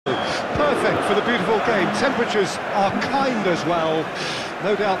perfect for the beautiful game. Temperatures are kind as well.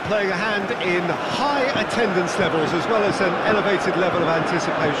 No doubt playing a hand in high attendance levels as well as an elevated level of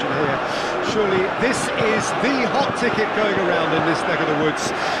anticipation here. Surely this is the hot ticket going around in this neck of the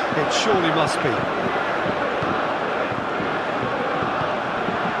woods. It surely must be.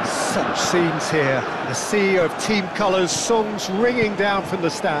 Such scenes here. A sea of team colours, songs ringing down from the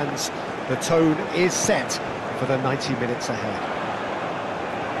stands. The tone is set for the 90 minutes ahead.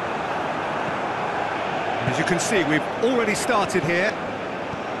 As you can see, we've already started here.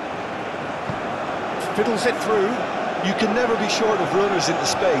 Fiddles it through. You can never be short of runners into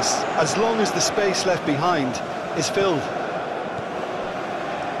space, as long as the space left behind is filled.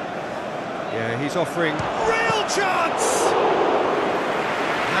 Yeah, he's offering real chance!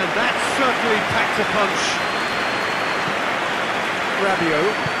 And that certainly packed a punch.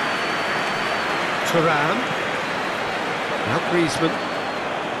 Rabiot. Thuram. Now Griezmann.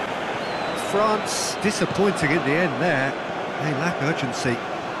 France disappointing in the end there. They lack urgency.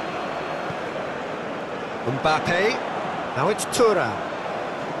 Mbappe. Now it's Thuram.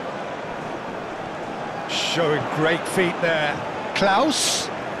 Showing great feet there. Klaus.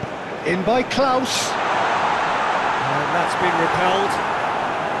 In by Klaus. And that's been repelled.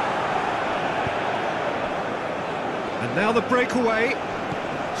 And now the breakaway.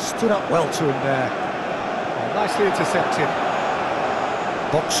 Stood up well to him there. Oh, nicely intercepted.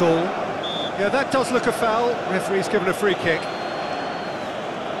 Boxall. Yeah, that does look a foul. Referee's given a free kick.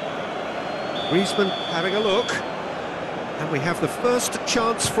 Griezmann having a look. And we have the first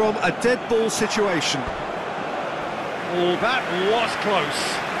chance from a dead ball situation. Oh, that was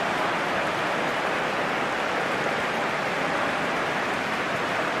close.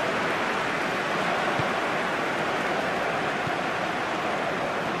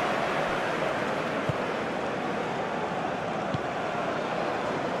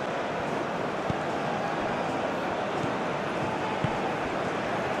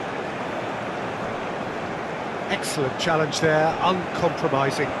 Excellent challenge there,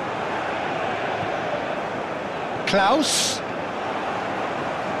 uncompromising. Klaus.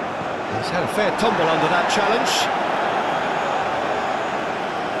 He's had a fair tumble under that challenge.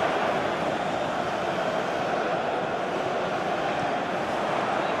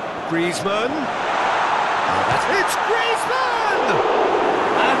 Griezmann. Oh, it's Griezmann!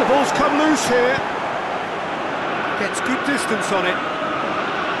 And the ball's come loose here. Gets good distance on it.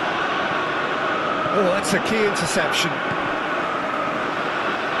 Oh, that's a key interception.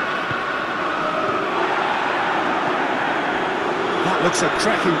 That looks a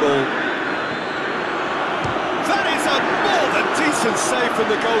cracking ball. That is a more than decent save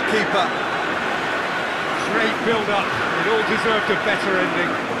from the goalkeeper. Great build-up. It all deserved a better ending.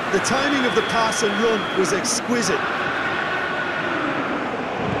 The timing of the pass and run was exquisite.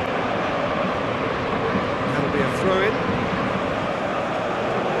 That'll be a throw-in.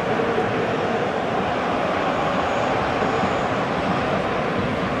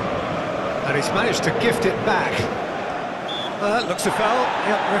 And he's managed to gift it back. That looks a foul.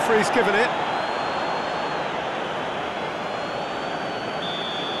 Yep, referee's given it.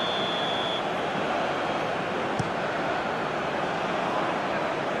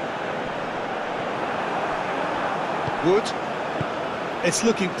 Wood. It's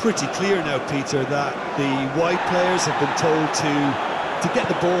looking pretty clear now, Peter, that the white players have been told to get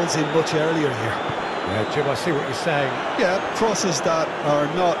the balls in much earlier here. Yeah, Jim, I see what you're saying. Yeah, crosses that are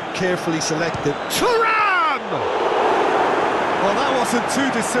not carefully selected. Thuram! Well, that wasn't too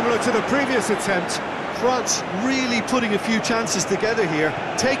dissimilar to the previous attempt. France really putting a few chances together here.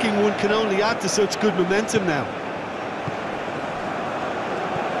 Taking one can only add to such good momentum now.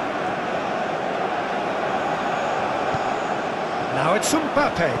 Now it's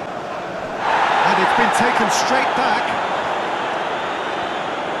Mbappe. And it's been taken straight back.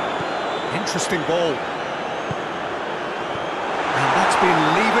 Interesting ball. And that's been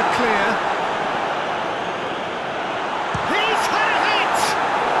levered clear. He's had it!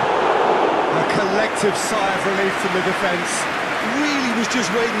 A collective sigh of relief from the defence. Really was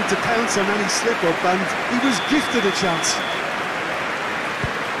just waiting to pounce on any slip-up, and he was gifted a chance.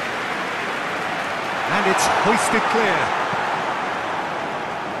 And it's hoisted clear.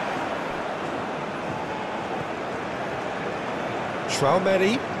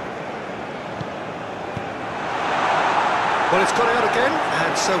 Traumeri. Well, it's gone out again,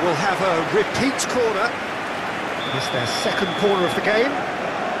 and so we'll have a repeat corner. It's their second corner of the game.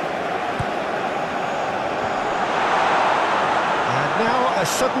 And now a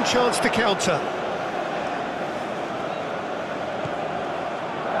sudden chance to counter.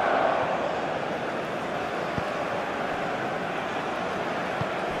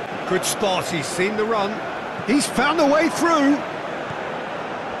 Good spot, he's seen the run. He's found a way through.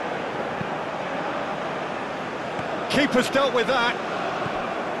 Keeper's dealt with that.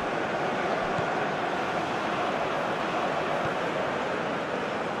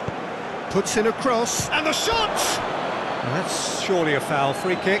 Puts in a cross, and the shot! That's surely a foul,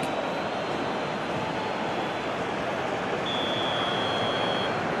 free kick.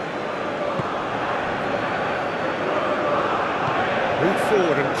 Move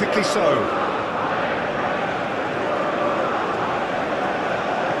forward, and quickly so.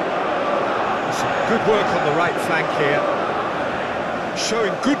 Some good work on the right flank here.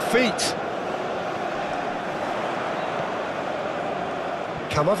 Showing good feet.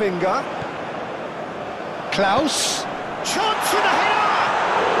 Kamavinga. Klaus. Chance for the header!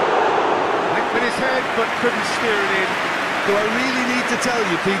 Went with his head, but couldn't steer it in. Do I really need to tell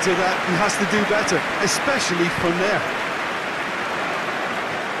you, Peter, that he has to do better, especially from there?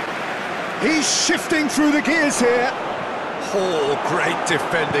 He's shifting through the gears here. Oh, great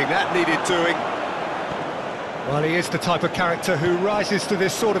defending, that needed doing. Well, he is the type of character who rises to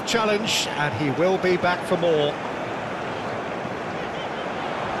this sort of challenge, and he will be back for more.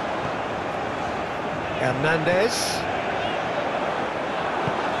 Hernandez.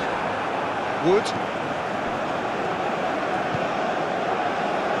 Wood.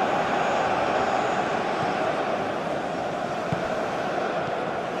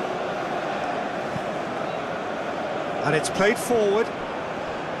 And it's played forward.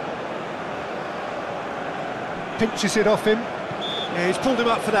 Pinches it off him. Yeah, he's pulled him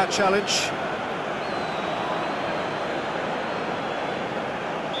up for that challenge.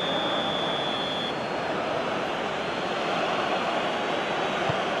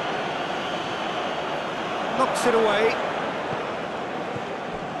 Knocks it away.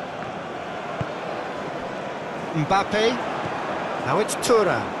 Mbappe. Now it's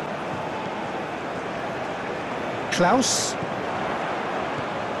Thuram. Klaus.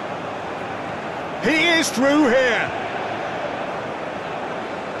 He is through here.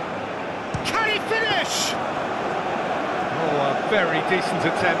 Can he finish? Oh, a very decent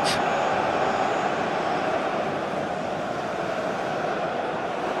attempt.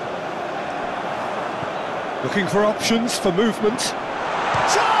 Looking for options for movement.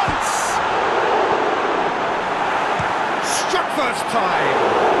 Chance! Struck first time.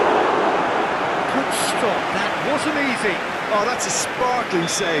 Good stop, that wasn't easy. Oh, that's a sparkling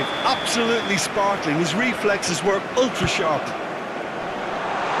save, absolutely sparkling. His reflexes were ultra-sharp.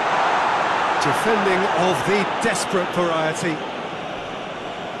 Defending of the desperate variety.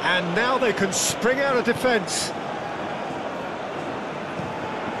 And now they can spring out of defence.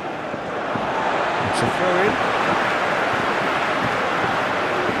 It's a throw-in.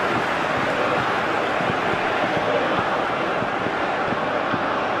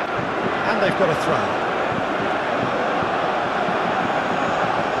 And they've got a throw.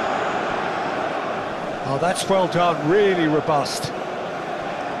 Oh, that's well done, really robust.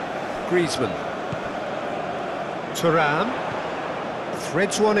 Griezmann. Thuram.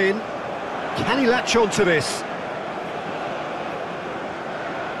 Threads one in. Can he latch on to this?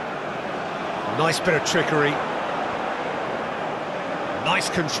 Nice bit of trickery. Nice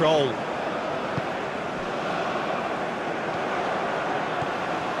control.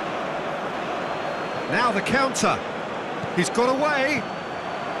 Now the counter. He's got away.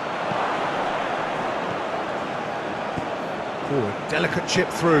 Oh, a delicate chip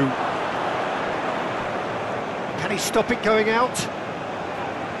through. Can he stop it going out?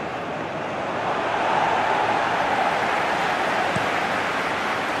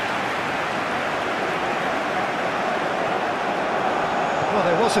 Well,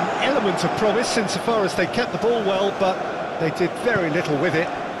 there was an element of promise insofar as they kept the ball well, but they did very little with it.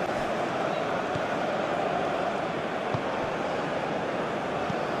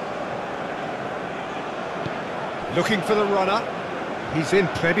 Looking for the runner. He's in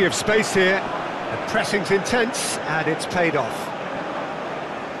plenty of space here. The pressing's intense, and it's paid off.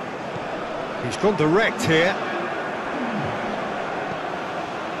 He's gone direct here.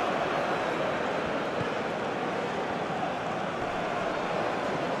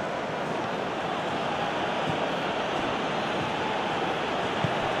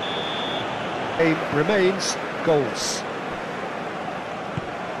 Game remains goals.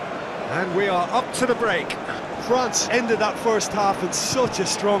 And we are up to the break. France ended that first half in such a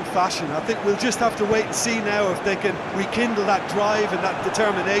strong fashion. I think we'll just have to wait and see now if they can rekindle that drive and that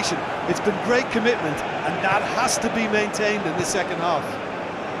determination. It's been great commitment, and that has to be maintained in the second half.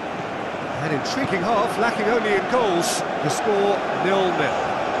 An intriguing half, lacking only in goals. The score 0-0.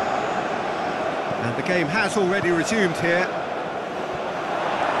 And the game has already resumed here.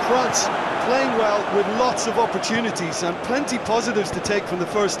 France playing well with lots of opportunities and plenty positives to take from the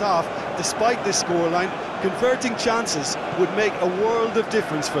first half. Despite this scoreline, converting chances would make a world of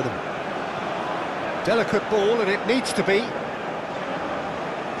difference for them. Delicate ball, and it needs to be.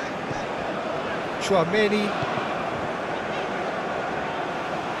 Chouameni.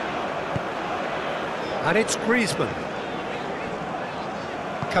 And it's Griezmann.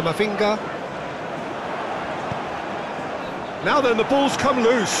 Camavinga. Now then, the ball's come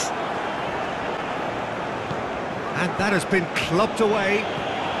loose. And that has been clubbed away.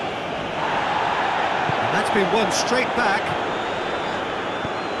 And that's been won straight back.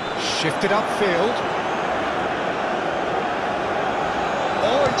 Shifted upfield.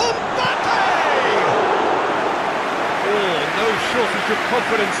 Oh, Mbappe! Oh, no shortage of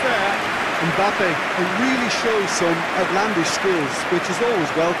confidence there. Mbappe really shows some outlandish skills, which is always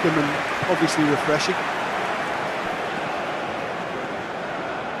welcome and obviously refreshing.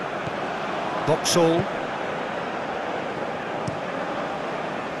 Vauxhall.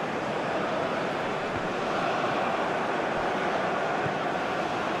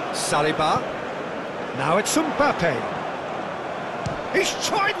 Saliba. Now it's Mbappe. He's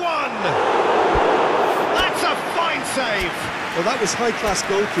tried one! That's a fine save! Well, that was high-class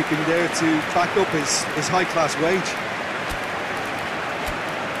goal-kicking there to back up his high-class wage.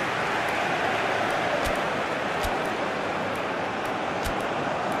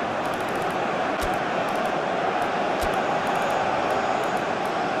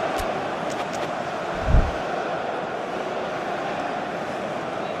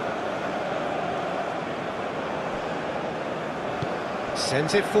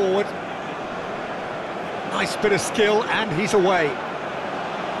 Sends it forward. Nice bit of skill, and he's away.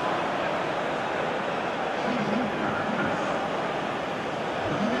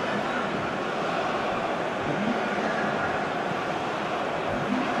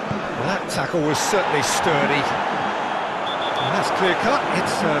 Well, that tackle was certainly sturdy. And that's clear cut,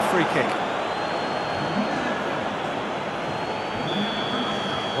 it's a free kick.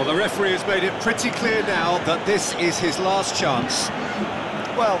 Well, the referee has made it pretty clear now that this is his last chance.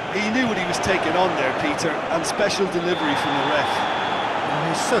 Well, he knew what he was taking on there, Peter, and special delivery from the ref. Well,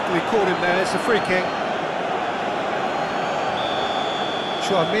 he's certainly caught him there, it's a free kick.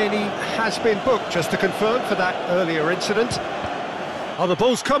 Chouameni has been booked, just to confirm, for that earlier incident. Oh, the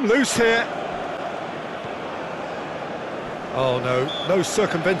ball's come loose here. Oh no, no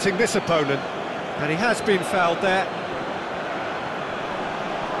circumventing this opponent. And he has been fouled there.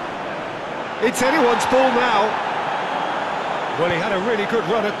 It's anyone's ball now. Well, he had a really good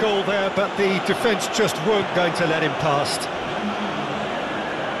run at goal there, but the defence just weren't going to let him past.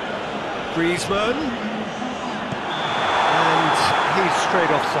 Griezmann. And he's straight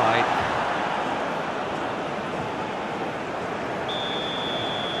offside.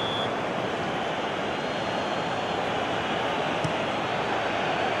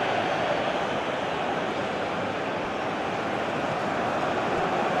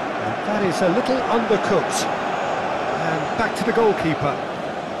 And that is a little undercooked. And back to the goalkeeper.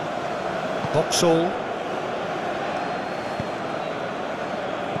 Vauxhall.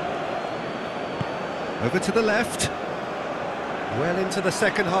 Over to the left. Well into the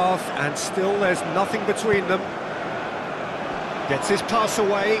second half, and still there's nothing between them. Gets his pass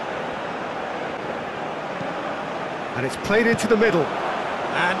away. And it's played into the middle.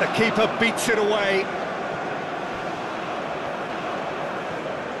 And the keeper beats it away.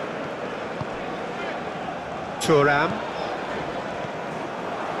 Thuram.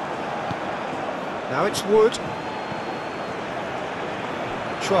 Now it's Wood.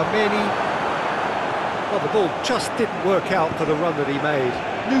 Chouameni. Well, the ball just didn't work out for the run that he made.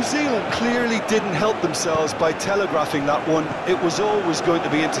 New Zealand clearly didn't help themselves by telegraphing that one. It was always going to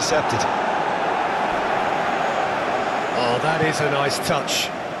be intercepted. Oh, that is a nice touch.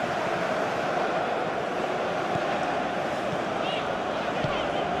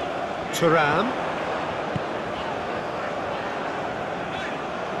 Thuram.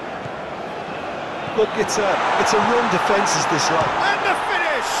 Look, it's a run defence is this lot. And the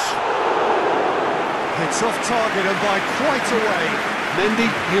finish! It's off target and by quite a way. Mendy,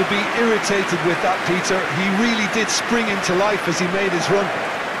 he'll be irritated with that, Peter. He really did spring into life as he made his run.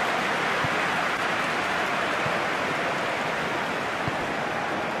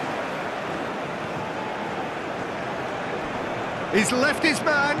 He's left his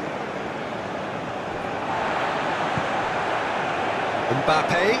man.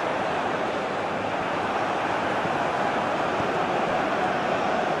 Mbappe.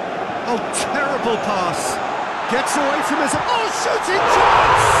 Oh, terrible pass. Gets away from his... Oh, shooting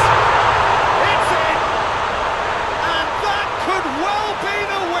chance! It's in! And that could well be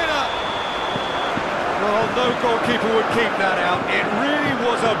the winner! no goalkeeper would keep that out. It really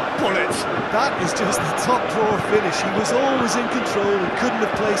was a bullet. That is just a top drawer finish. He was always in control and couldn't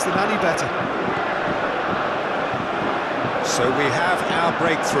have placed it any better. So we have our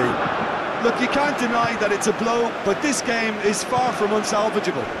breakthrough. Look, you can't deny that it's a blow, but this game is far from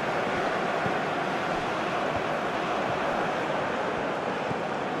unsalvageable.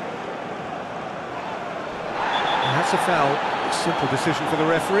 And that's a foul. Simple decision for the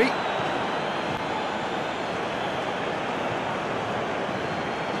referee.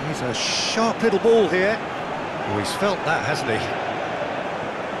 He's a sharp little ball here. Oh, he's felt that, hasn't he?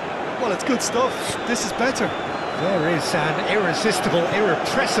 Well, it's good stuff. This is better. There is an irresistible,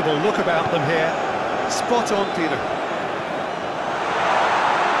 irrepressible look about them here. Spot on, Peter.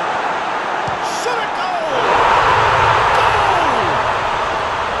 Shot a goal! Goal!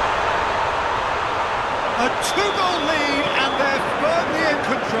 A two-goal lead, and they're firmly in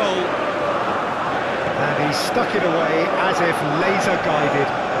control. And he's stuck it away as if laser-guided.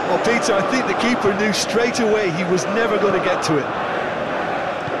 Well, Peter, I think the keeper knew straight away he was never going to get to it.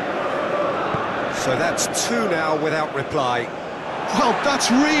 So that's two now without reply. Well, that's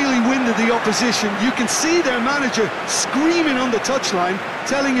really winded the opposition. You can see their manager screaming on the touchline,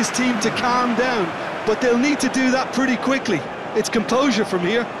 telling his team to calm down. But they'll need to do that pretty quickly. It's composure from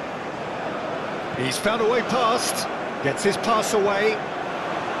here. He's found a way past, gets his pass away.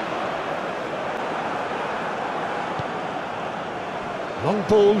 Long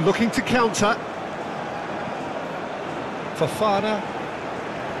ball looking to counter. Fofana.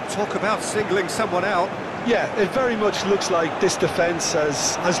 Talk about singling someone out. Yeah, it very much looks like this defence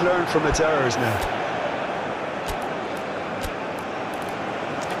has learned from its errors now.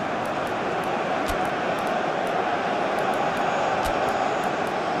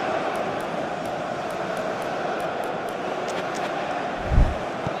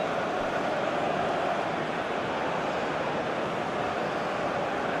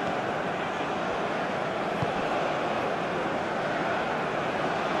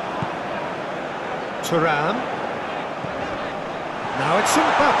 Thuram. Now it's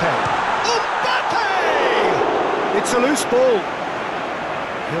Mbappe. Mbappe! It's a loose ball.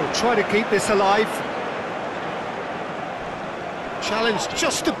 He'll try to keep this alive. Challenged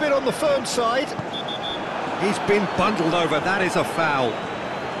just a bit on the firm side. He's been bundled over. That is a foul.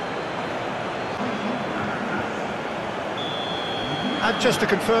 And just to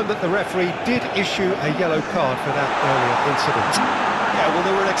confirm that the referee did issue a yellow card for that earlier incident. Yeah, well,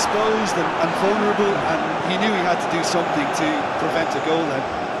 they were exposed and vulnerable, and he knew he had to do something to prevent a goal then.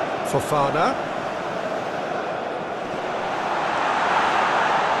 Fofana.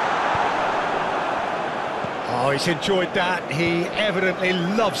 Oh, he's enjoyed that. He evidently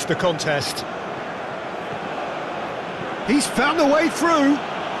loves the contest. He's found a way through.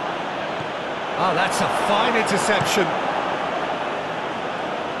 Oh, that's a fine interception.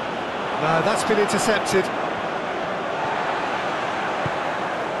 No, that's been intercepted.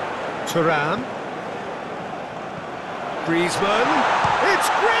 Thuram. Griezmann. It's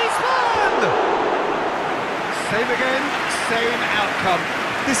Griezmann! Same again, same outcome.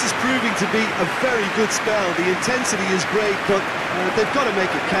 This is proving to be a very good spell. The intensity is great, but they've got to make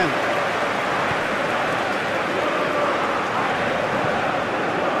it count.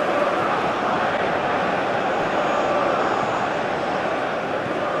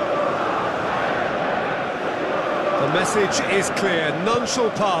 The message is clear, none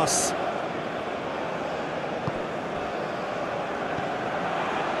shall pass.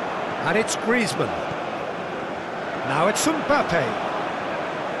 And it's Griezmann. Now it's Mbappe.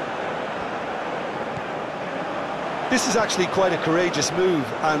 This is actually quite a courageous move,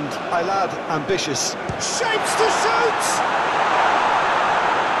 and Milad ambitious. Shapes to shoot!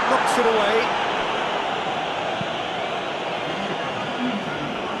 Knocks it away.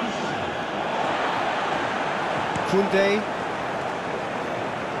 Koundé.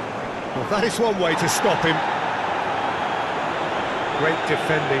 Well, that is one way to stop him. Great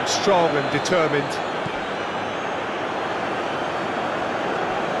defending, strong and determined.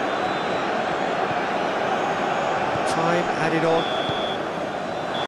 Time added on.